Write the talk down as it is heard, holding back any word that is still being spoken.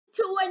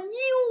to a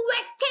new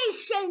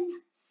vacation.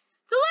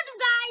 So what's up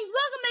guys,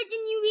 welcome back to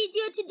a new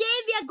video. Today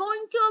we are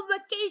going to a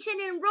vacation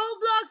in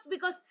Roblox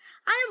because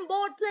I am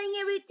bored playing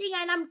everything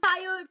and I'm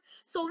tired.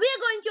 So we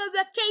are going to a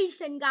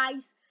vacation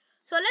guys.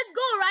 So let's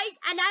go, right?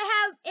 And I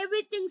have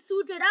everything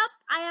suited up.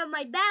 I have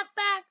my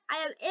backpack.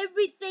 I have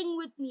everything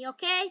with me,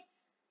 okay?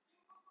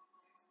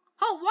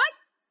 Oh, what?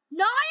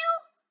 Niall?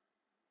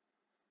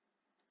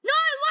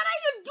 Niall, what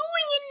are you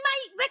doing in my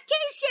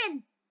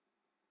vacation?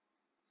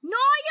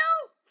 Niall?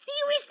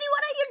 Seriously,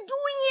 what are you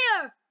doing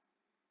here?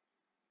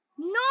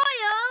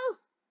 Niall?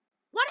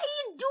 What are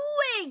you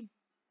doing?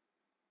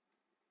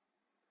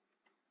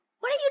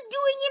 What are you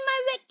doing in my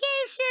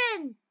vacation?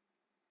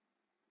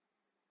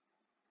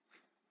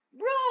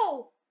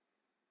 Bro!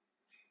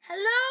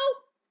 Hello?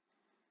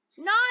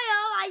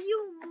 Niall, I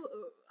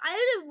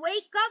didn't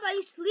wake up. Are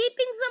you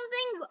sleeping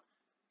something?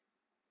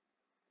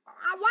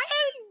 What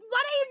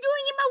are you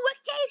doing in my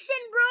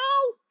vacation, bro?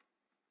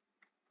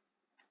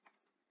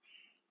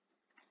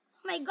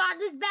 Oh my god,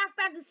 this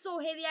backpack is so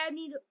heavy. I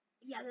need to...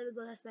 Yeah, there we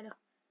go. That's better.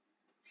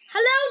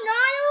 Hello,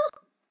 Niall?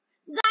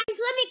 Guys,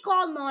 let me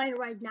call Niall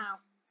right now.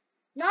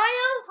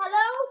 Niall,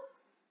 hello?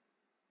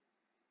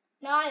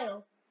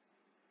 Niall.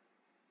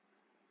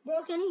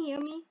 Bro, can you hear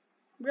me?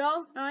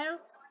 Bro, Niall?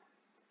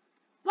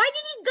 Why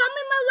did he come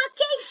in my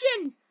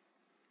vacation?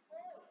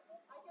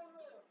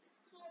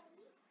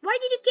 Why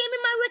did you came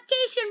in my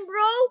vacation,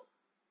 bro?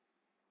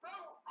 Bro,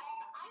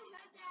 I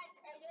heard that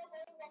you're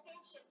going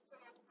vacation, so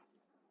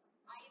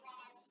I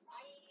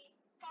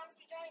thought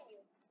to join you.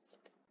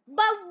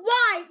 But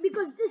why?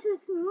 Because this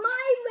is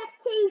my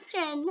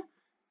vacation.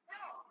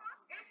 No,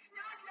 it's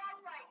not your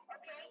right,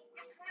 okay?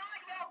 It's not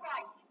your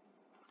right.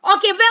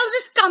 Okay, well,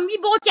 just come. We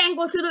both can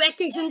go to the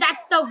vacation.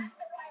 That's the...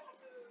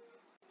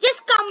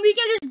 Just come. We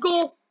can just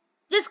go.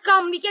 Just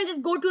come. We can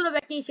just go to the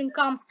vacation.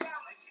 Come.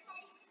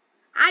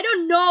 I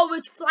don't know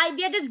which flight.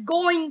 We are just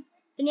going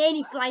in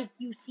any flight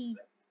you see.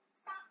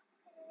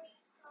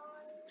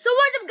 So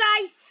what's up,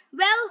 guys?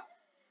 Well,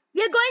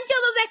 we are going to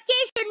have a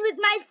vacation with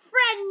my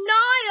friend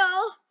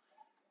Niall.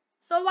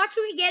 So what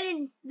should we get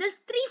in? There's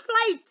 3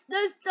 flights.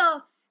 There's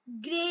the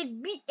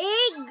grade B, A.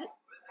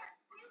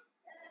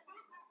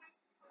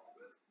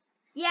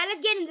 Yeah,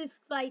 let's get in this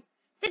flight.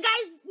 So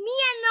guys, me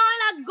and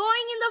Niall are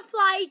going in the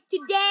flight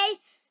today.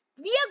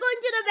 We are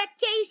going to the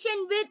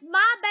vacation with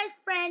my best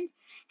friend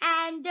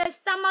and there's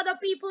some other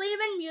people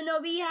even. You know,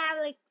 we have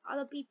like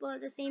other people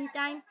at the same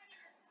time.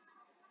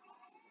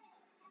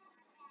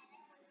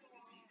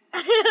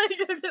 I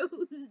don't know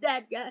who's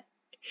that guy.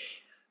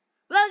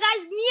 Well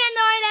guys, me and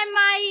Niall and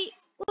my...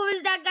 Who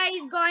is that guy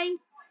is going?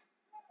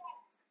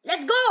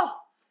 Let's go!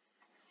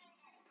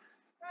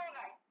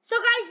 So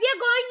guys, we are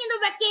going in the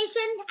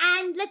vacation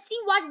and let's see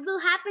what will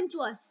happen to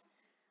us.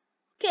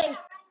 Okay.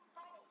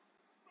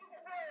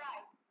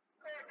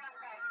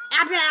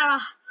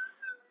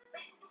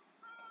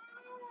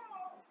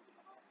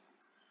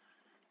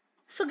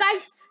 So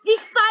guys, we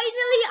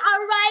finally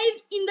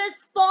arrived in the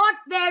spot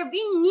where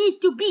we need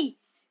to be.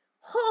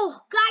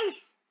 Oh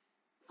guys,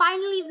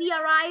 finally we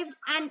arrived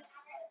and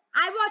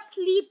I was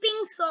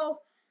sleeping, so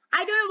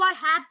I don't know what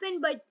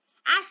happened, but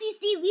as you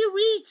see, we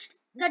reached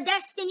the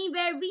destiny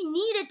where we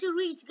needed to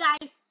reach,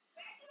 guys.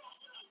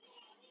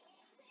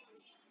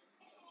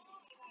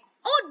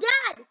 Oh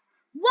Dad,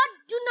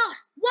 do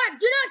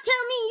not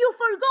tell me you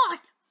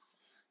forgot.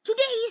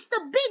 Today is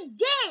the big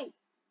day.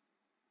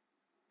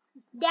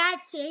 Dad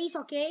says,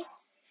 okay.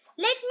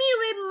 Let me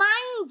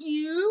remind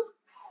you,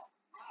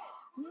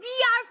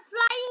 we are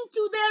flying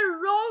to the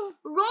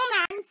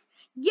romance.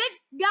 Get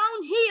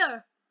down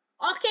here.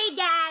 Okay,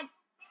 Dad.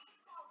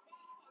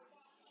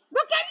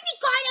 Bro, can you be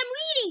quiet? I'm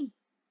reading.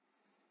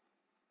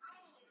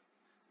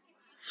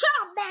 Shut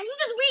up, man. You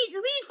just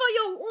read for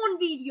your own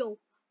video.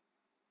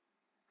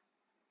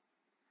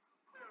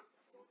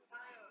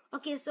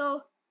 Okay,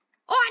 so...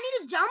 Oh, I need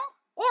to jump?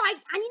 Oh,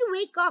 I need to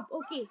wake up.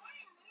 Okay.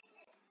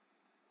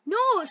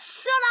 No,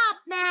 shut up,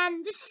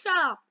 man. Just shut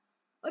up.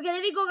 Okay,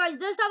 there we go, guys.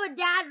 There's our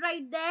dad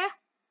right there.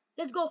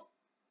 Let's go.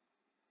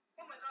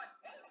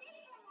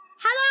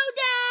 Hello,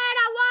 Dad.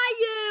 How are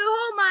you?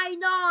 Oh, my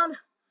God.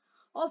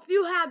 Of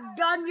you have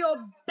done your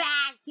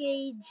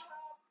baggage.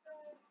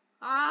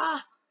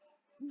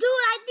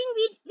 Dude, I think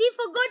we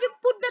forgot to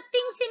put the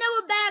things in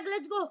our bag.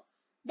 Let's go.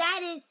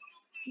 That is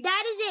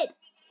it.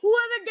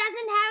 Whoever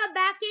doesn't have a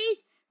baggage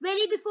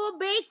ready before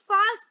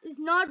breakfast is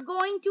not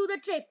going to the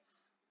trip.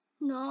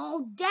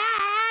 No,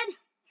 Dad.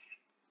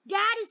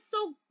 Dad is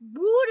so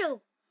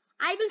brutal.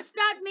 I will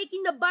start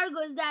making the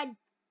burgers, Dad,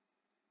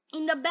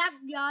 in the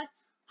backyard.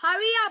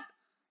 Hurry up.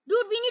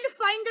 Dude, we need to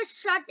find the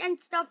shut and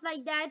stuff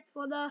like that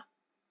for the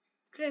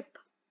trip.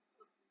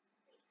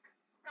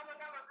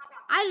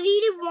 I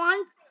really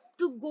want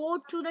to go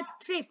to the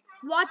trip.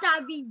 What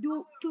are we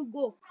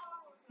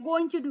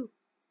going to do?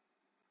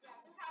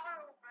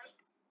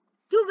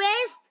 To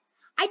waste?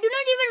 I do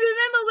not even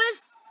remember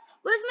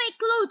where's my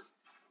clothes.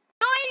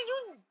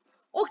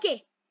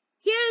 Okay,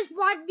 here is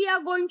what we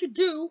are going to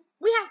do.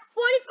 We have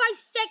 45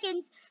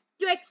 seconds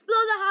to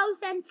explore the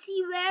house and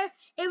see where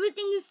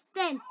everything is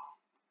then.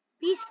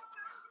 Peace.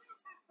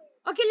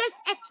 Okay,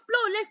 let's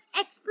explore. Let's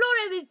explore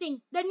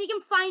everything. Then we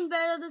can find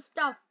where the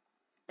stuff.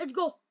 Let's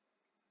go.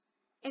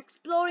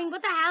 Exploring.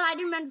 What the hell? I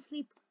didn't mean to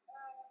sleep.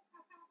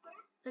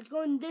 Let's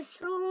go in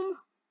this room.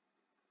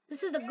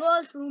 This is the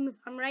girls' room, if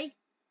I'm right.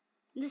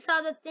 These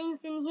are the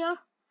things in here.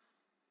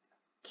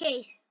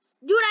 Okay.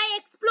 Dude, I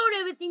explored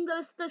everything.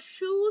 There's the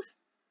shoes.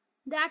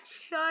 That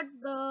shirt.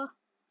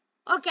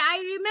 Okay,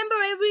 I remember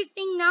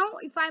everything now,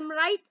 if I'm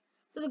right.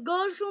 So the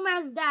girls' room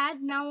has that.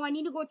 Now I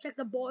need to go check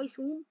the boys'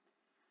 room.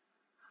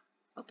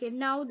 Okay,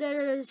 now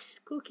there is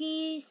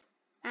cookies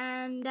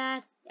and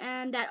that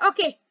and that.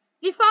 Okay,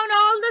 we found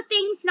all the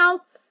things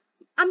now.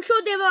 I'm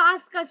sure they will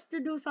ask us to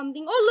do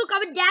something. Oh, look,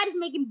 our dad is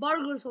making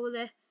burgers over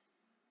there.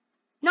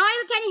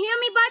 Noel, can you hear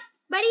me,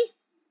 buddy?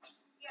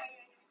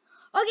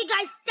 Okay,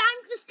 guys,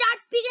 time to start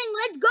picking.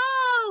 Let's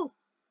go.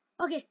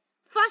 Okay,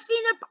 first we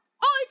need.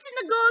 Oh, it's in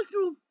the girls'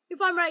 room,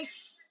 if I'm right.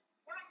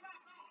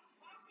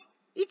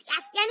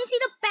 Can you see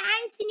the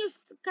pants in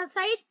your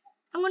side?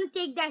 I'm gonna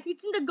take that.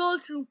 It's in the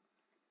girls' room.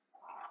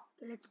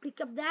 Okay, let's pick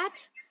up that.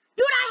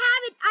 Dude, I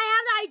have it. I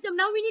have the item.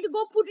 Now we need to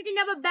go put it in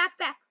our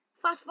backpack.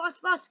 Fast.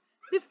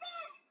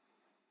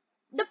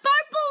 The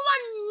purple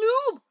one,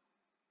 noob.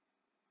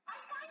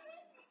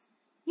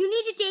 You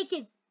need to take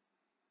it.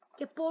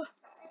 Okay, pour.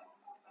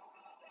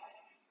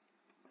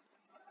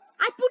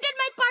 I put in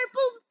my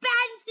purple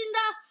pants in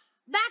the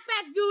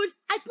backpack, dude.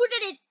 I put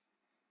it.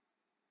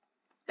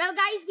 Well,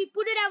 guys, we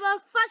put it our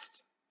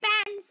first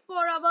pants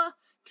for our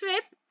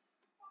trip.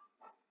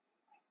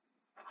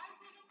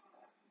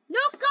 No,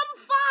 come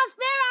fast.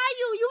 Where are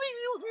you? You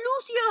will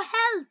lose your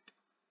health.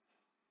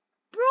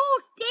 Bro,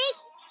 take.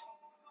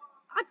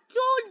 I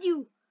told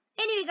you.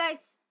 Anyway,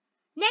 guys.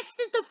 Next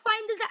is to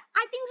find this.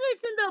 I think so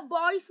it's in the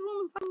boys'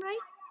 room, if I'm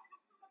right.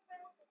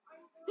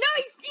 No,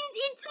 it's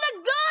in the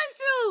girls'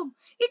 room.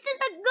 It's in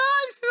the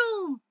girls'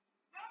 room.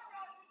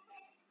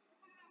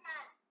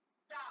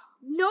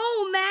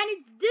 No, man,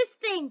 it's this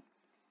thing.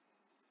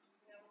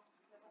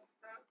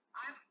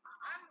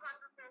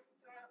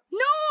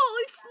 No,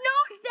 it's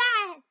not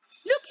that.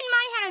 Look in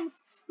my hands.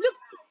 Look.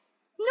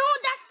 No,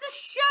 that's the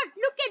shirt.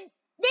 Look at.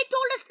 They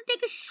told us to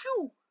take a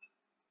shoe.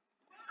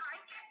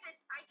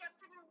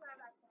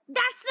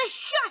 That's the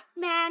shirt,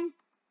 man.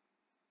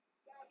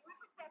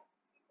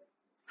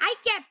 I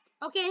kept.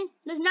 Okay,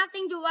 there's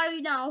nothing to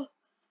worry now.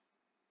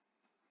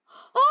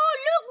 Oh,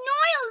 look,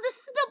 Noel, this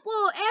is the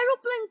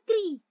Aeroplane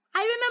 3.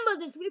 I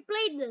remember this. We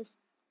played this.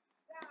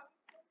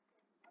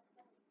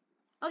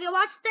 Okay,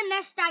 what's the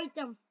next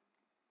item?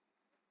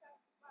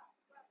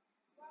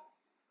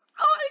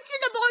 Oh, it's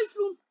in the boys'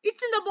 room.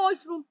 It's in the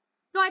boys' room.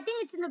 No, I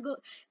think it's in the girl.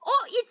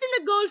 Oh, it's in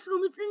the girls'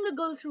 room. It's in the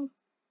girls' room.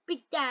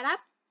 Pick that up.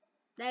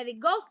 There we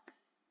go.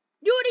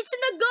 Dude, it's in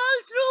the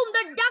girls' room.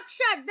 The duck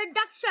shirt. The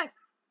duck shirt.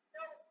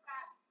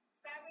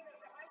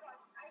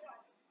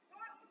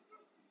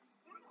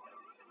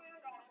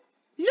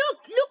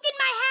 Look in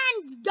my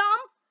hands,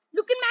 dumb.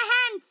 Look in my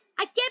hands.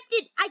 I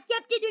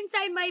kept it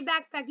inside my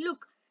backpack.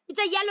 Look, it's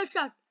a yellow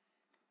shirt.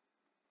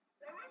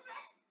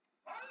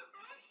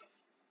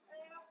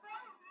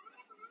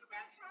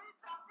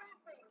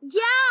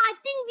 Yeah, I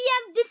think we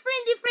have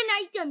different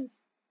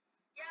items.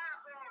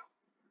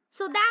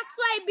 So that's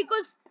why,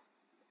 because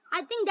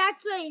I think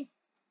that's why.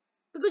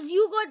 Because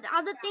you got the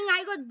other thing,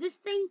 I got this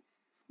thing.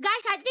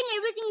 Guys, I think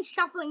everything is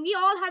shuffling. We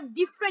all have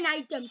different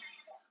items.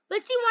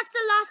 Let's see what's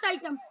the last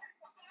item.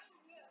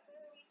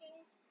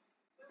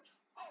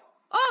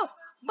 Oh,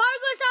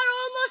 burgers are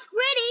almost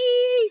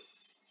ready.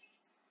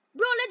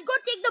 Bro, let's go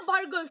take the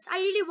burgers. I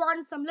really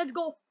want some. Let's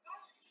go.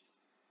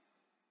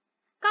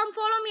 Come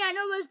follow me. I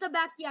know where's the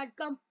backyard.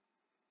 Come.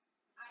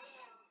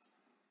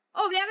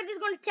 Oh, we are just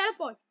going to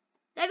teleport.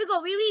 There we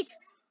go. We reach.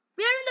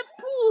 We are in the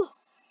pool.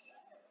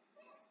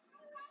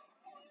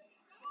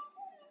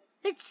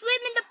 Let's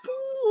swim in the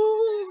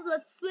pool.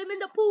 Let's swim in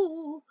the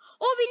pool.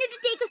 Oh, we need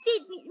to take a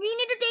seat. We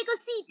need to take a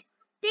seat.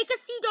 Take a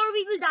seat or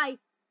we will die.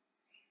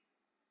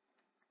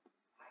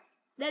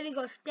 There we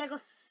go. Take a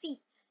seat.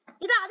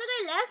 Is the other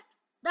guy left?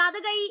 The other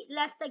guy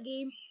left the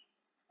game.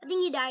 I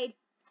think he died.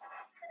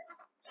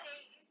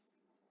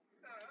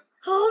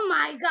 Oh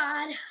my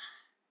god.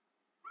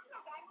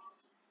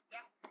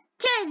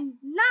 10,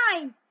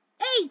 9,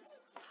 8,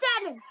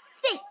 7,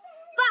 6, 5.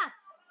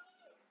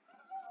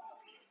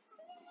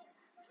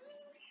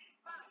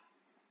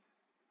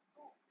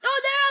 Oh,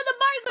 there are the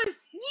burgers.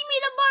 Give me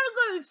the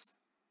burgers.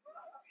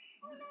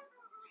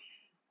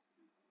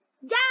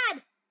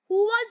 Dad, who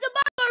wants a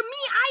burger?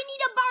 Me, I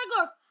need a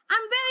burger.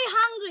 I'm very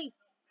hungry.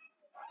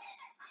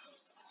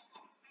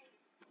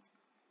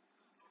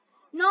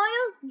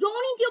 Noel,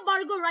 don't eat your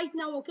burger right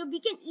now, okay? We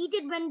can eat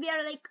it when we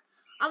are like,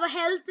 our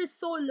health is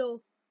so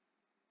low.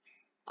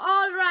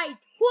 Alright,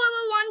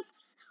 whoever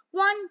wants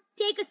one,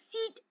 take a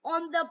seat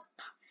on the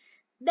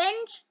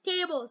bench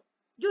table.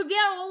 Dude, we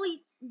are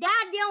only,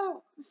 Dad, we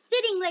are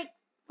sitting like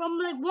from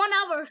like 1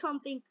 hour or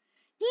something.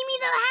 Give me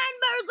the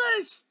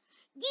hamburgers.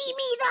 Give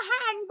me the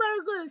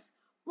hamburgers.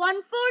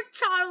 One for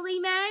Charlie,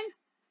 man.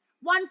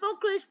 One for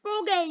Chris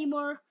Pro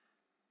Gamer.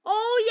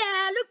 Oh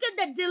yeah, look at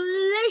the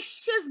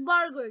delicious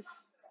burgers.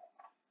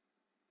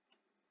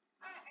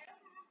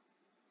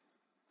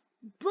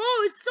 Bro,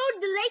 it's so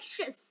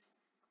delicious.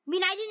 I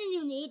mean, I didn't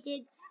even eat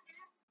it.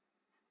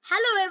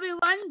 Hello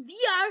everyone,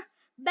 we are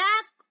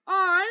back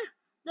on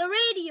the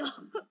radio.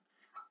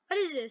 What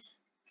is this?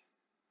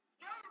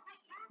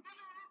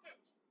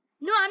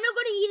 No, I'm not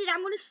going to eat it.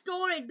 I'm going to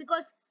store it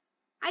because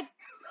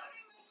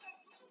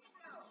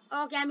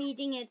Okay, I'm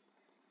eating it.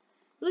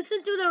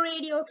 Listen to the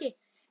radio. Okay.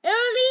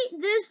 Early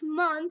this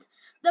month,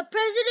 the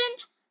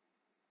president...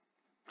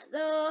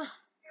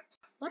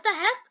 What the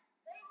heck?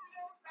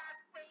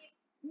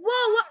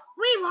 Whoa,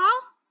 wait,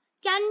 what?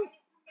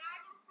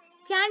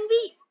 Can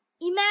we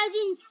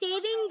imagine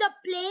saving the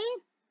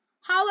plane?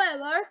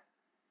 However,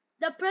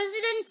 the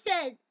president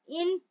said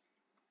in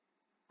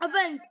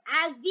Evans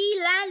as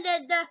we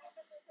landed the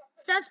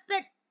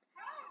suspect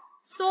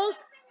so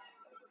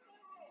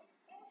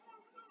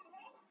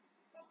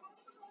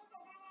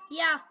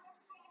yeah,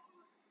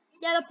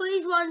 the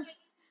police wants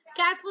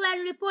careful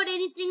and report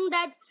anything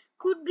that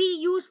could be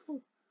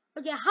useful.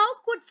 Okay, how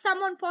could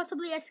someone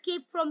possibly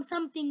escape from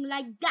something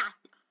like that?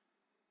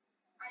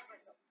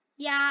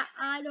 Yeah,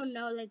 I don't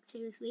know, like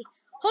seriously.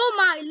 Oh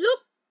my,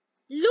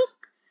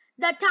 look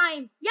the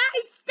time. Yeah,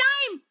 it's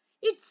time.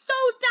 It's so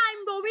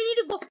time, bro. We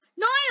need to go.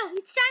 Noel,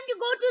 it's time to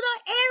go to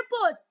the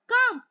airport.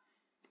 Come.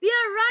 We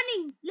are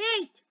running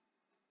late.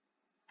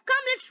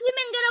 Come, let's swim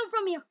and get out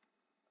from here.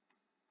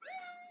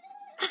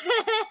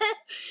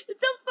 It's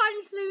so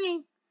fun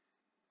swimming.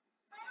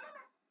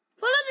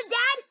 Follow the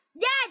dad.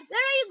 Dad,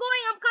 where are you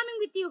going? I'm coming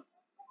with you.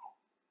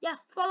 Yeah,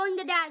 following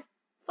the dad.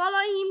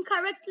 Following him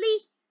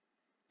correctly.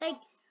 Like,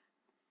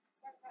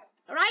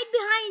 right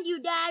behind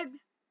you, Dad.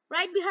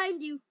 Right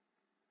behind you.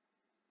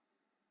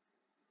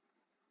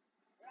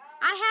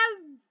 I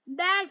have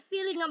bad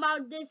feeling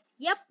about this.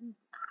 Yep.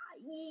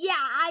 Yeah,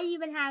 I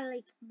even have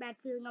like bad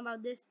feeling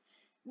about this.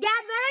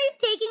 Dad, where are you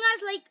taking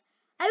us? Like,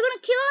 are you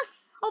gonna kill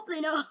us?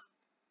 Hopefully no.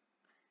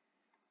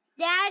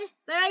 Dad,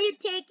 where are you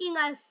taking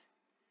us?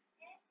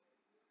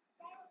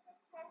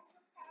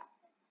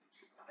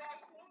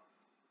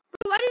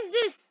 What is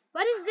this?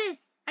 What is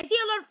this? I see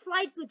a lot of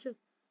flight pictures.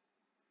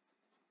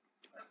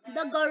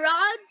 The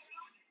garage?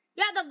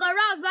 Yeah, the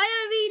garage. Why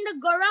are we in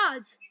the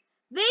garage?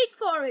 Wait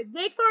for it.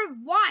 Wait for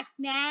what,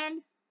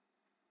 man?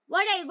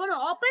 What are you gonna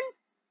open?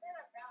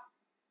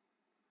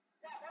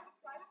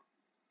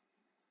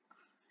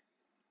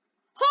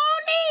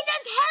 Holy,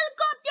 there's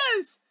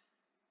helicopters!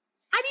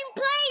 I mean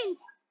planes!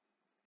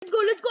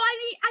 Let's go.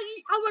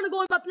 I wanna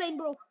go on my plane,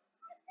 bro.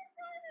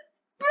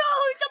 Bro,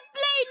 it's a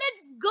plane.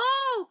 Let's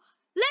go.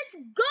 Let's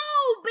go,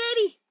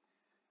 baby.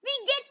 We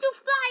get to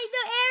fly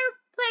the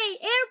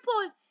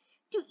airport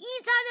to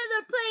each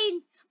another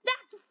plane.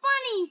 That's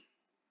funny.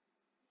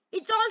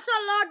 It's also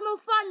a lot more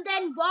fun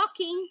than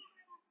walking.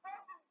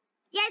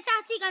 Yeah, it's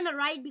actually kind of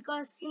right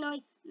because,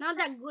 it's not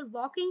that good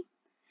walking.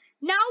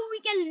 Now we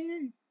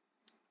can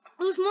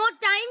lose more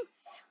time,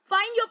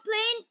 find your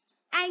plane,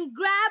 and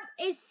grab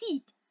a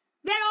seat.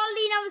 We're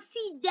already in our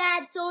seat,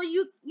 Dad, so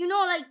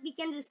like we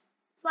can just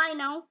fly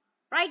now.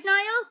 Right,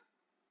 Niall?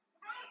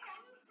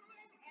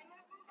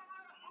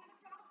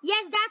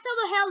 Yes, that's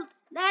our health.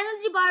 The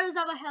energy bar is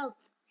our health.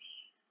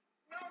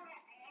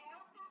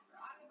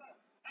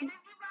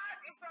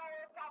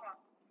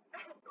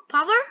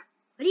 Power?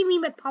 What do you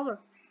mean by power?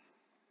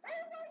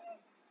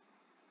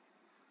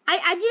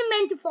 I didn't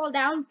mean to fall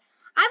down.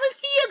 I will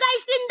see you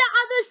guys in the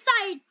other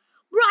side.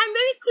 Bro, I'm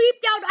very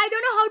creeped out. I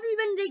don't know how to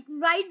even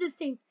ride this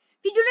thing.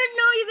 We do not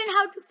know even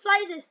how to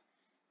fly this.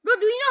 Bro,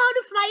 do you know how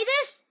to fly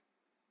this?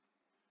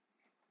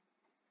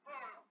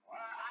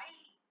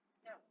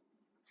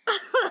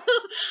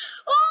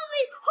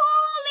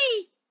 Holy!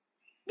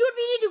 Dude,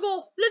 we need to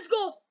go. Let's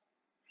go.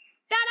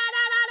 Da da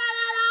da da da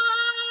da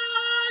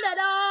da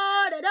da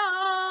da da.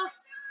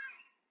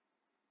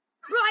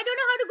 Bro, I don't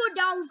know how to go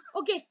down.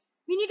 Okay,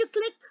 we need to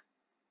click.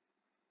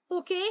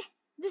 Okay,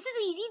 this is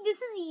easy. This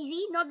is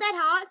easy. Not that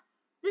hard.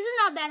 This is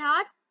not that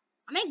hard.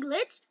 Am I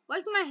glitched? Why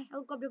is my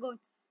helicopter going?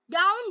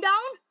 Down,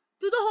 down.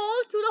 To the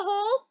hole, to the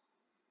hole.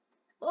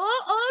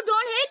 Oh,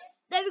 don't hit.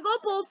 There we go.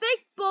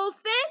 Perfect,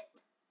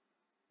 perfect.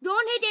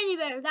 Don't hit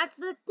anywhere. That's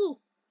the clue.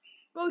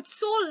 Bro, it's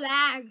so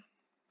lag.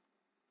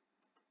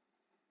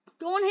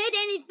 Don't hit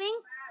anything.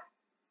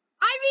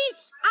 I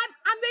reached.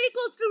 I'm very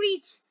close to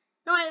reach.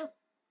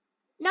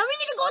 Now we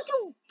need to go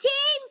through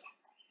caves.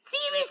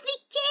 Seriously,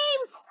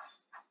 caves.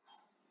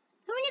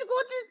 Now we need to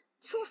go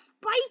through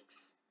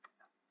spikes.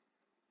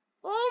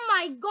 Oh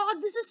my god,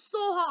 this is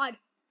so hard.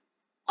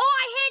 Oh,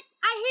 I hit.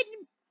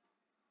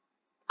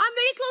 I'm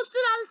very close to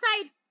the other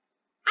side.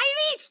 I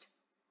reached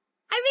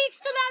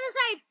to the other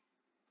side.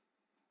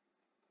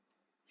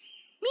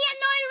 Me and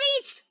Noel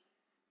reached.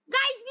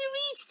 Guys, we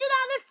reached to the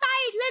other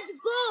side. Let's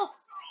go.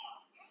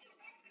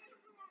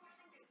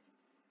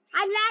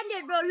 I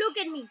landed, bro. Look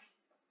at me.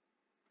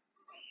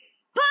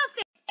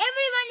 Perfect.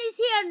 Everyone is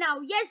here now.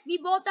 Yes, we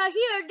both are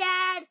here,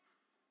 Dad.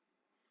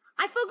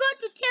 I forgot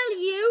to tell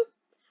you,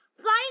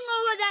 flying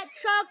over that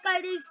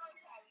shortcut is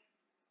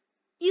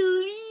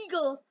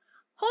illegal.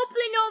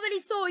 Hopefully nobody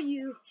saw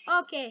you.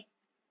 Okay.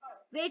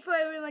 Wait for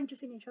everyone to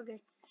finish. Okay.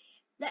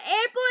 The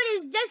airport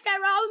is just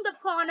around the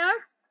corner.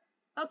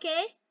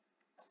 Okay.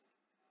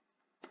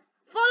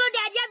 Follow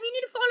Dad. Yeah, we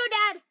need to follow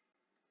Dad.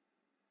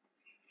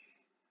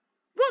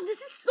 Bro,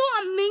 this is so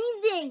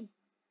amazing.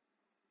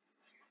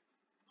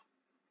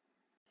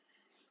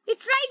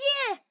 It's right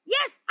here.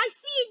 Yes, I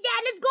see it,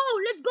 Dad. Let's go.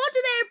 Let's go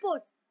to the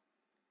airport.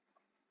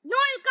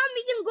 Noel, come.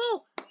 We can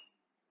go.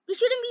 We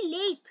shouldn't be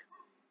late.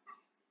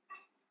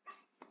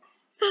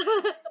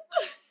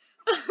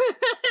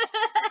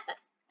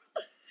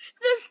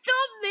 Just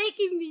stop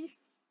making me.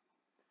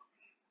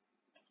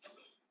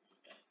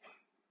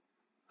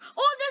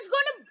 Oh, there's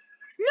gonna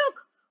look.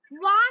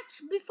 Watch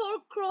before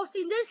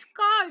crossing. There's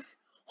cars.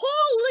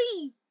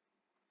 Holy!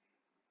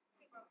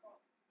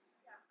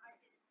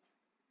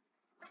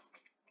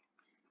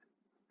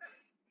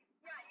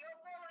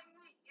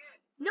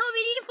 No,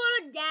 we need to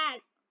follow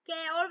Dad.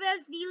 Okay, or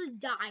else we'll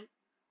die.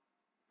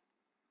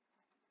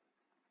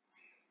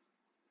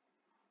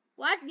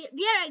 What?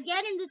 We are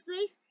again in this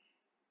place?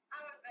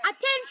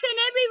 Attention,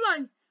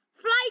 everyone!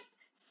 Flight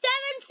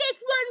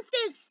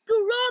 7616 to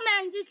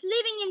Romance is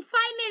leaving in 5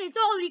 minutes.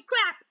 Holy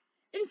crap!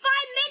 In 5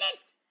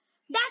 minutes?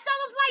 That's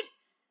our flight.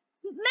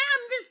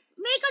 Ma'am, just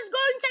make us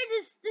go inside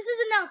this. This is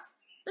enough.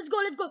 Let's go,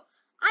 let's go.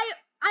 I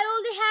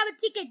already have a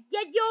ticket.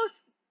 Get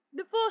yours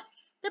before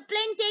the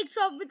plane takes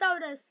off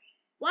without us.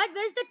 What?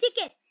 Where's the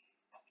ticket?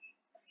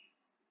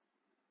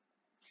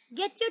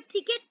 Get your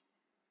ticket?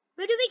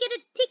 Where do we get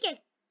a ticket?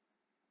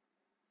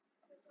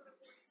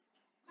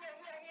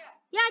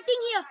 Yeah, I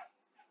think here.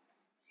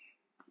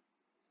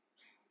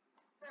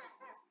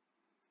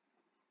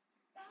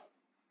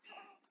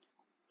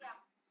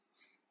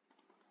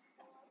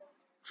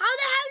 How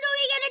the hell do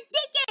we get a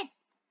ticket?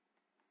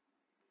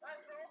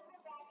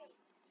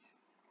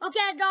 Okay,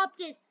 I dropped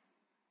it.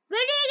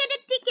 Where do you get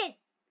a ticket?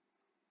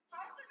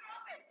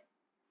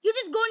 You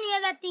just go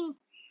near that thing.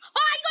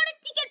 Oh, I got a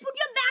ticket. Put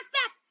your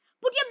backpack.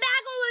 Put your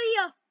bag over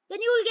here. Then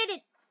you will get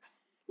it.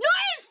 No,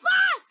 it's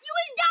fast. You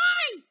will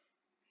die.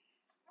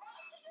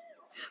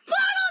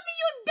 Follow me,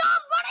 you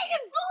dumb. What are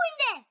you doing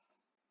there?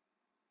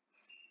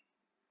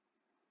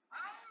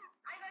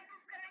 I got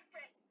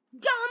disconnected.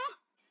 Dumb.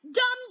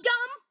 Dumb,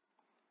 dumb.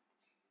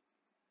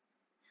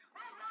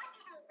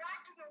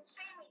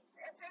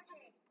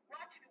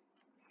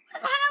 What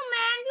the hell,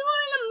 man? We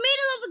were in the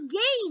middle of a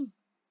game.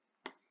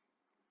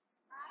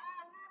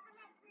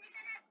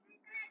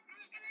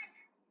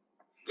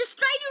 Just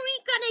try to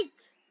reconnect,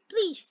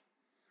 please.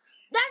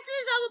 That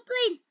is our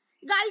plane.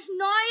 Guys,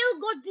 Noel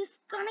got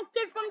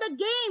disconnected from the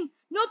game.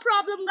 No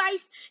problem,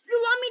 guys. If you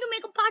want me to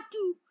make a part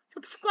 2,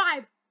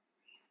 subscribe.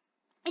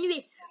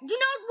 Anyway, do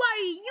not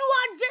worry. You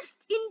are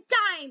just in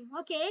time,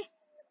 okay?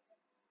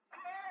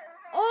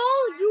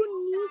 All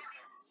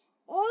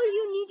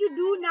you need to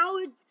do now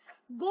is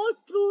go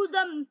through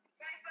them.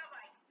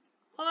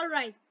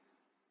 Alright.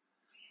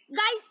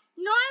 Guys,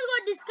 Noel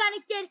got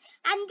disconnected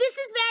and this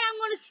is where I'm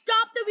going to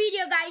stop the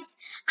video, guys.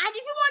 And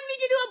if you want me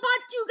to do a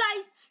part 2,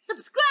 guys,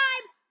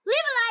 subscribe,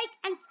 leave a like,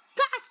 and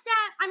smash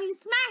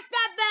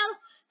that bell.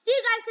 See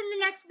you guys in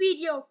the next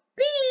video.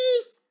 Peace!